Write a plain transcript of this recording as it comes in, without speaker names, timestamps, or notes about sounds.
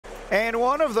And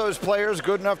one of those players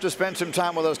good enough to spend some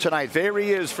time with us tonight. There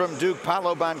he is from Duke,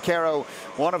 Paolo Banchero,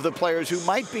 one of the players who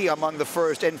might be among the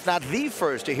first, and if not the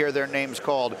first, to hear their names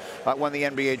called when the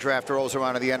NBA draft rolls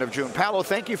around at the end of June. Paolo,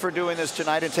 thank you for doing this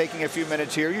tonight and taking a few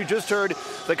minutes here. You just heard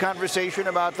the conversation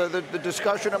about the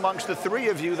discussion amongst the three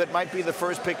of you that might be the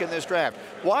first pick in this draft.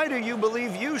 Why do you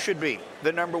believe you should be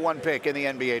the #1 pick in the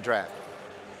NBA draft?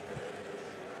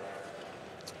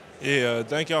 Yeah,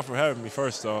 thank y'all for having me,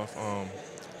 first off.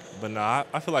 But nah,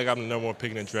 I feel like I'm the #1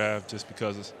 pick in the draft just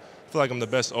because I feel like I'm the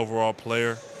best overall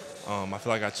player. I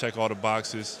feel like I check all the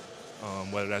boxes,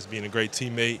 whether that's being a great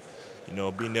teammate,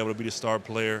 being able to be the star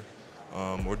player,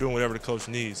 or doing whatever the coach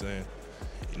needs. And,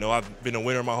 I've been a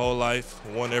winner my whole life,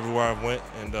 won everywhere I went.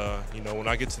 And, when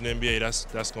I get to the NBA,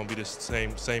 that's going to be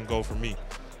the same goal for me.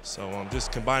 So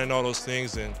just combining all those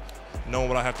things and knowing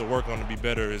what I have to work on to be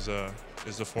better is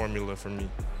the formula for me.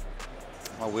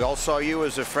 Well, we all saw you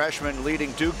as a freshman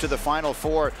leading Duke to the Final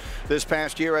Four this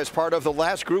past year as part of the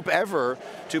last group ever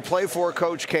to play for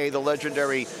Coach K, the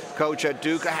legendary coach at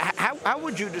Duke. How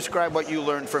would you describe what you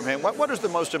learned from him? What is the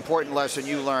most important lesson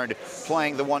you learned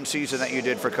playing the one season that you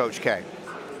did for Coach K?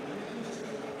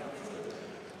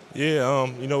 Yeah,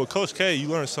 with Coach K, you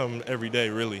learn something every day,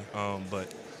 really.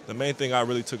 But the main thing I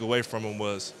really took away from him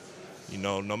was,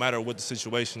 no matter what the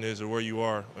situation is or where you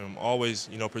are, always,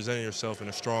 presenting yourself in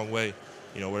a strong way.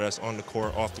 Whether that's on the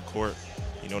court, off the court,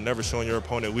 never showing your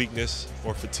opponent weakness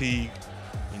or fatigue,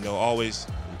 always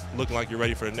looking like you're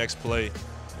ready for the next play.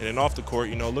 And then off the court,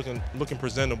 looking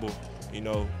presentable,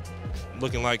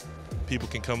 looking like people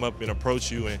can come up and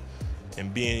approach you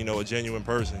and being, a genuine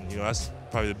person. That's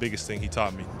probably the biggest thing he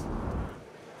taught me.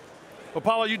 Well,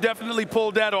 Paolo, you definitely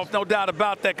pulled that off, no doubt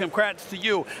about that. Congrats to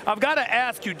you. I've got to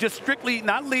ask you, just strictly,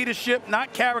 not leadership,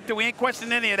 not character, we ain't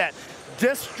questioning any of that.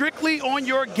 Just strictly on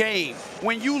your game,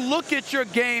 when you look at your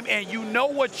game and you know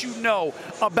what you know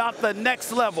about the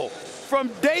next level, from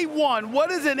day one, what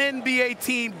is an NBA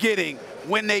team getting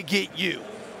when they get you?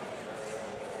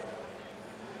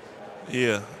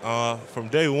 Yeah, from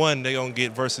day one, they're going to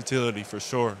get versatility for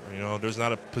sure. There's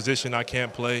not a position I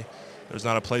can't play. There's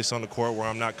not a place on the court where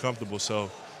I'm not comfortable. So,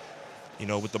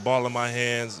 with the ball in my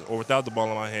hands or without the ball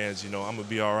in my hands, I'm going to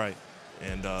be all right.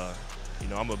 And,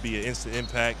 I'm going to be an instant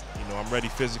impact. I'm ready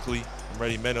physically, I'm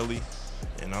ready mentally,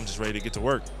 and I'm just ready to get to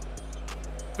work.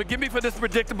 Forgive me for this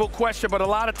predictable question, but a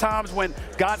lot of times when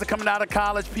guys are coming out of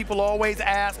college, people always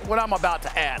ask what I'm about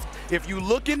to ask. If you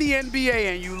look in the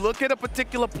NBA and you look at a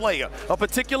particular player, a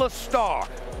particular star,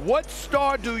 what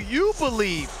star do you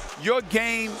believe your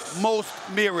game most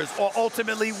mirrors or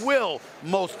ultimately will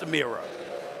most mirror?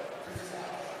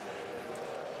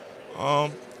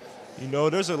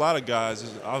 There's a lot of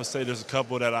guys. I would say there's a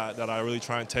couple that I really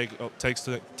try and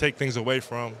take things away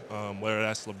from, whether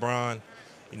that's LeBron,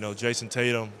 Jason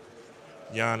Tatum,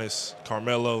 Giannis,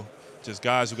 Carmelo, just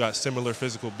guys who got similar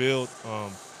physical build.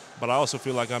 But I also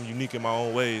feel like I'm unique in my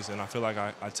own ways, and I feel like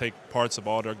I take parts of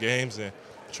all their games and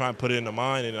try and put it into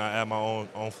mine, and I add my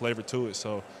own flavor to it.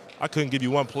 So I couldn't give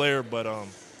you one player, but I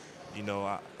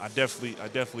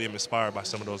definitely am inspired by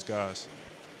some of those guys.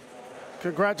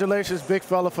 Congratulations, big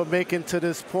fella, for making to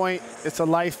this point. It's a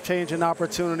life-changing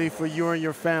opportunity for you and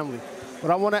your family. But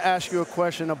I want to ask you a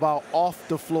question about off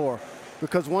the floor,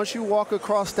 because once you walk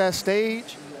across that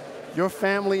stage, your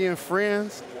family and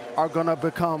friends are going to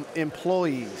become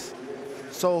employees.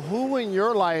 So who in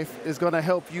your life is going to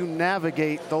help you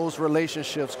navigate those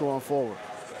relationships going forward?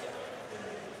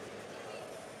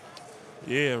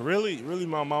 Yeah, really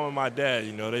my mom and my dad,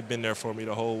 they've been there for me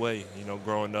the whole way,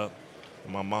 growing up.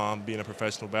 And my mom being a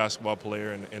professional basketball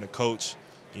player and a coach,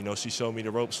 she showed me the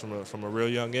ropes from a real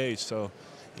young age. So,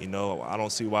 I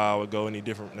don't see why I would go any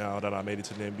different now that I made it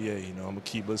to the NBA. I'm going to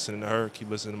keep listening to her, keep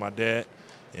listening to my dad,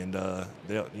 and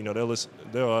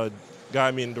they'll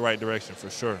guide me in the right direction for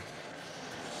sure.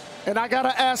 And I got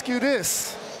to ask you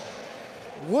this.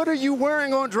 What are you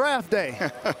wearing on draft day?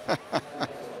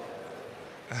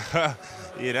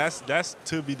 Yeah, that's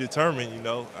to be determined,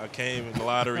 I came in the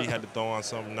lottery, had to throw on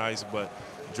something nice, but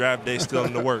draft day still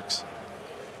in the works.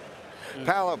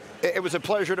 Paolo, it was a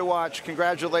pleasure to watch.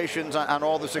 Congratulations on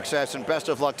all the success and best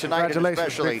of luck tonight, and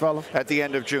especially at the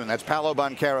end of June. That's Paolo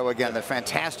Banchero again, the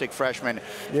fantastic freshman.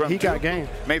 Yeah, he got game.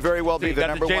 May very well be the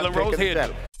 #1 Jalen pick Rose in the here.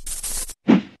 draft.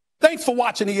 Thanks for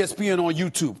watching ESPN on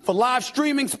YouTube. For live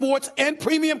streaming sports and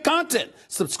premium content,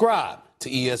 subscribe to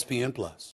ESPN+.